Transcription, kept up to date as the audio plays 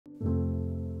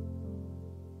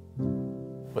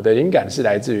我的灵感是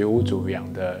来自于屋主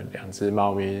养的2只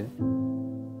猫咪。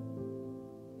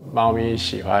猫咪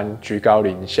喜欢居高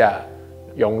临下、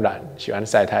慵懒，喜欢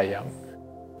晒太阳。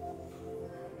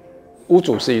屋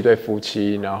主是一对夫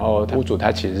妻，然后屋主他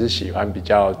其实是喜欢比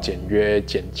较简约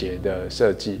简洁的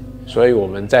设计，所以我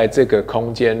们在这个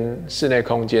空间室内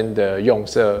空间的用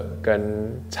色跟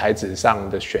材质上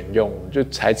的选用，就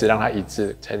材质让它一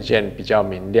致，呈现比较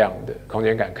明亮的空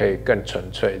间感，可以更纯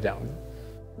粹这样子。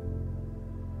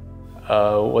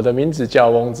我的名字叫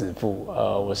翁子富，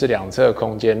我是两侧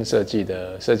空间设计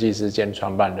的设计师兼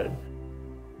创办人。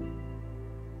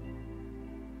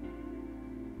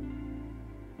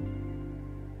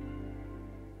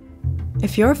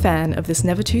If you're a fan of this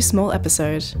Never Too Small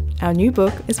episode, our new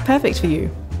book is perfect for you.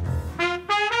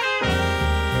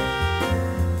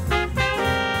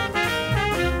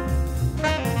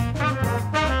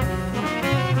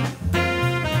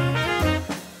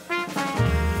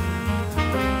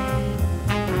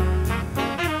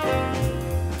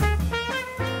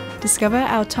 Discover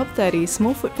our top 30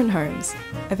 small footprint homes,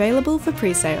 available for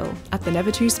pre-sale at the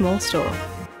Never Too Small store.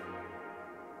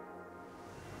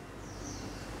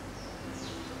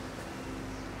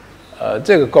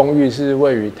 这个公寓是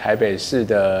位于台北市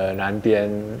的南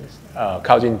边，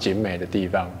靠近景美的地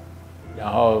方，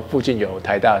然后附近有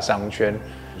台大商圈，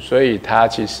所以它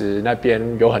其实那边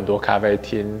有很多咖啡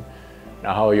厅，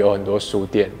然后有很多书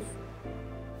店。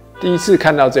第一次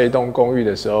看到这一栋公寓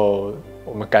的时候，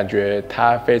我们感觉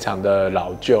它非常的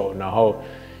老旧，然后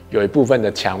有一部分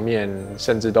的墙面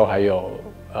甚至都还有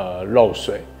漏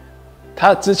水。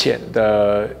它之前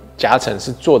的夹层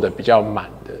是做的比较满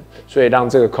的，所以让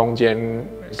这个空间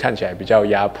看起来比较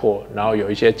压迫，然后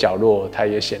有一些角落它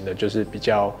也显得就是比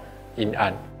较阴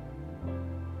暗。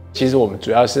其实我们主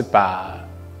要是把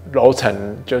楼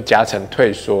层就夹层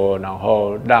退缩，然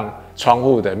后让窗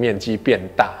户的面积变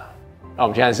大。那我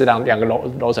们现在是让2个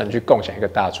楼层去共享一个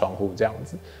大窗户这样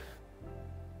子。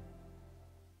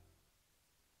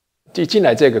进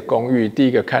来这个公寓，第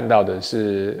一个看到的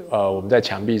是，我们在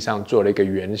墙壁上做了一个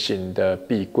圆形的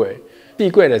壁柜。壁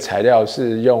柜的材料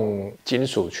是用金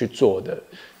属去做的，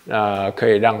那可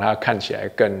以让它看起来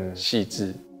更细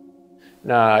致。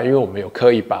那因为我们有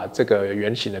刻意把这个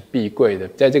圆形的壁柜的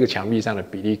在这个墙壁上的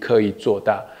比例刻意做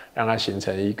大，让它形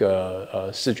成一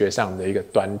个视觉上的一个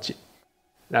端景。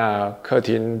那客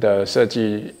厅的设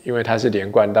计，因为它是连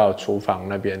贯到厨房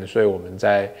那边，所以我们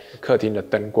在客厅的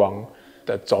灯光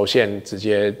的轴线直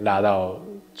接拉到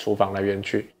厨房那边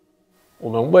去。我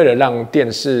们为了让电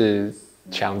视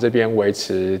墙这边维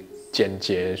持简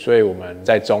洁，所以我们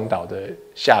在中岛的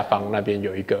下方那边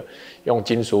有一个用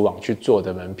金属网去做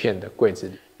的门片的柜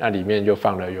子，那里面就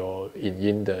放了有影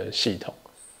音的系统。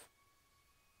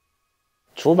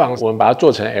厨房我们把它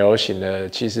做成 L 型的，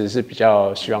其实是比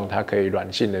较希望它可以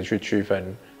软性的去区分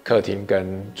客厅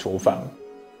跟厨房。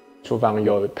厨房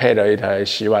有配了一台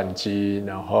洗碗机，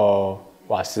然后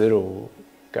瓦斯炉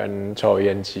跟抽油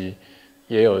烟机，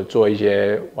也有做一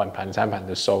些碗盘餐盘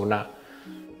的收纳。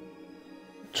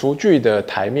厨具的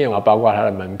台面包括它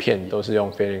的门片都是用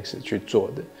Phoenix 去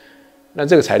做的。那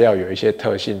这个材料有一些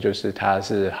特性，就是它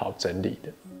是好整理的。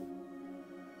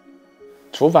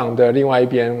厨房的另外一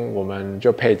边，我们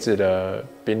就配置了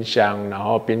冰箱，然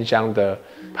后冰箱的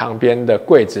旁边的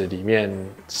柜子里面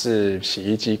是洗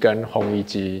衣机跟烘衣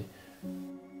机。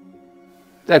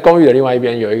在公寓的另外一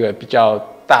边有一个比较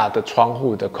大的窗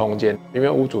户的空间，因为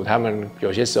屋主他们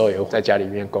有些时候也会在家里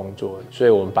面工作，所以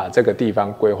我们把这个地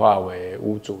方规划为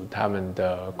屋主他们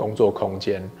的工作空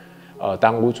间。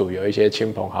当屋主有一些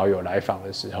亲朋好友来访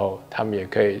的时候，他们也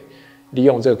可以利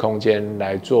用这个空间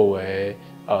来作为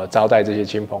招待这些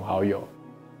亲朋好友。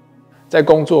在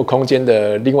工作空间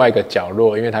的另外一个角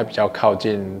落，因为它比较靠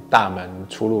近大门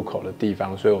出入口的地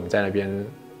方，所以我们在那边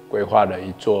规划了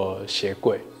一座鞋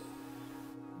柜。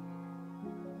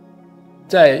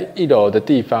在1楼的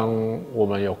地方，我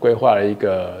们有规划了一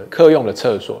个客用的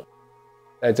厕所。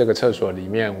在这个厕所里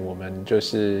面，我们就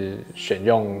是选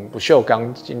用不锈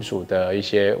钢金属的一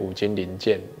些五金零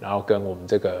件，然后跟我们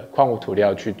这个矿物涂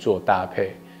料去做搭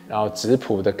配，然后质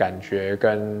朴的感觉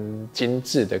跟精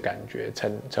致的感觉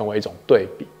成为一种对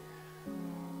比。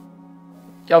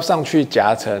要上去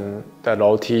夹层的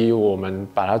楼梯，我们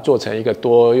把它做成一个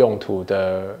多用途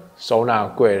的收纳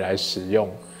柜来使用。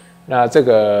那这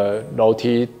个楼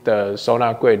梯的收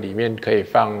纳柜里面可以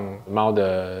放猫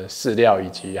的饲料，以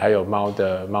及还有猫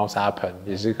的猫砂盆，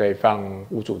也是可以放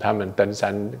屋主他们登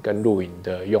山跟露营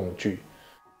的用具。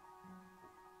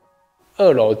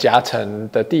2楼夹层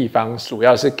的地方主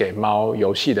要是给猫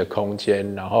游戏的空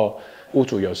间，然后屋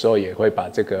主有时候也会把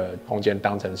这个空间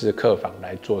当成是客房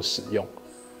来做使用。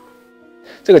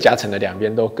这个夹层的两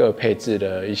边都各配置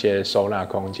了一些收纳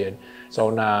空间，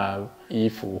收纳衣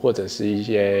服或者是一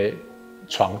些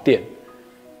床垫。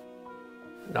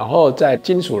然后在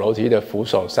金属楼梯的扶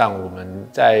手上，我们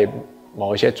在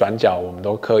某一些转角，我们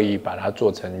都刻意把它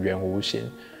做成圆弧形，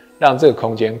让这个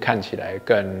空间看起来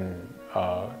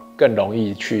更容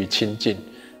易去亲近。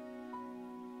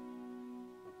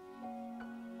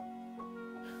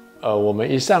我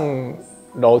们一上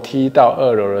楼梯到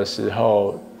2楼的时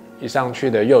候，一上去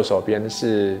的右手边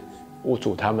是屋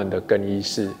主他们的更衣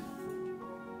室。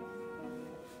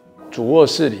主卧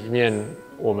室里面，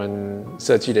我们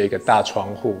设计了一个大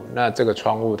窗户。那这个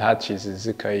窗户它其实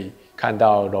是可以看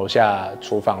到楼下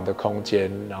厨房的空间，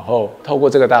然后透过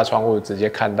这个大窗户直接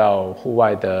看到户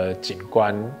外的景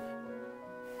观。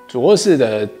主卧室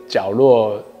的角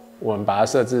落，我们把它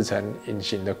设置成隐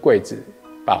形的柜子，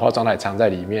把化妆台藏在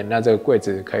里面。那这个柜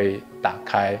子可以打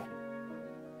开。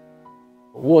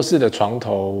卧室的床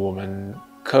头，我们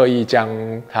刻意将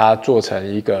它做成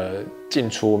一个进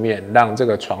出面，让这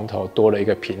个床头多了一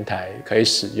个平台可以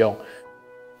使用。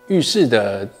浴室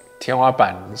的天花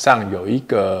板上有一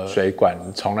个水管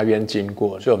从那边经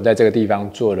过，所以我们在这个地方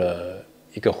做了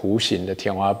一个弧形的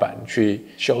天花板，去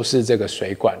修饰这个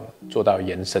水管，做到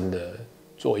延伸的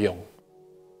作用。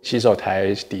洗手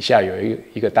台底下有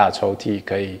一个大抽屉，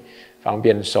可以方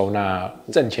便收纳。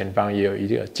正前方也有一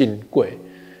个镜柜。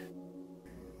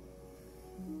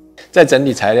在整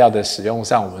体材料的使用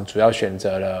上，我们主要选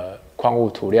择了矿物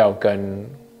涂料跟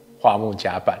桦木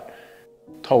夹板。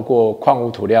透过矿物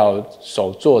涂料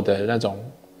手做的那种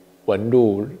纹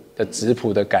路的质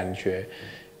朴的感觉，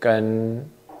跟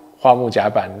桦木夹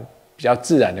板比较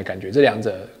自然的感觉，这两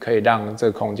者可以让这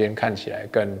个空间看起来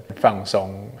更放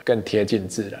松、更贴近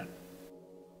自然。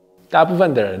大部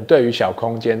分的人对于小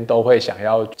空间都会想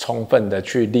要充分的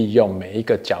去利用每一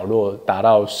个角落，达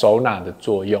到收纳的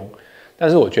作用。但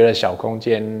是我觉得小空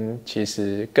间其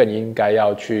实更应该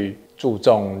要去注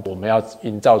重我们要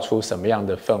营造出什么样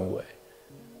的氛围，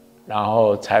然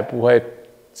后才不会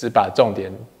只把重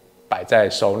点摆在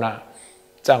收纳，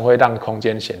这样会让空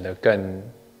间显得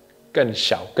更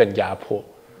小、更压迫。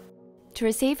To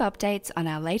receive updates on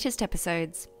our latest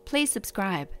episodes, please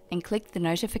subscribe and click the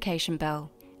notification bell.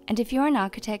 And if you're an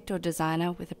architect or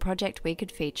designer with a project we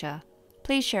could feature,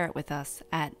 please share it with us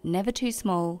at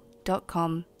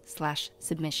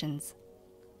nevertoosmall.com/submissions.